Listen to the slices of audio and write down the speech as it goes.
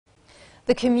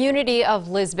The community of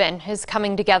Lisbon is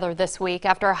coming together this week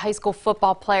after a high school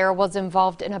football player was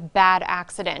involved in a bad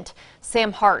accident.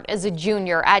 Sam Hart is a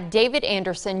junior at David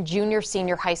Anderson Junior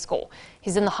Senior High School.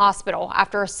 He's in the hospital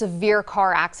after a severe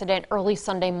car accident early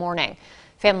Sunday morning.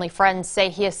 Family friends say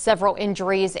he has several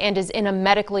injuries and is in a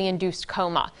medically induced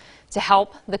coma. To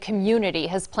help, the community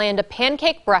has planned a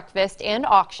pancake breakfast and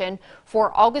auction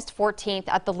for August 14th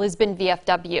at the Lisbon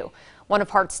VFW. One of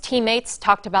Hart's teammates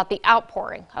talked about the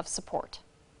outpouring of support.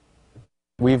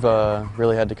 We've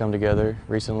really had to come together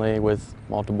recently with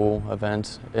multiple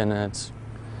events, and it's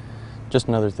just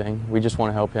another thing. We just want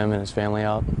to help him and his family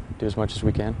out, do as much as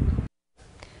we can.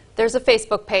 There's a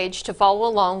Facebook page to follow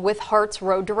along with Hart's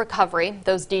Road to Recovery.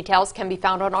 Those details can be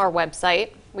found on our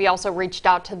website. We also reached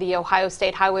out to the Ohio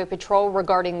State Highway Patrol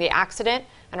regarding the accident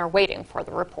and are waiting for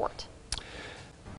the report.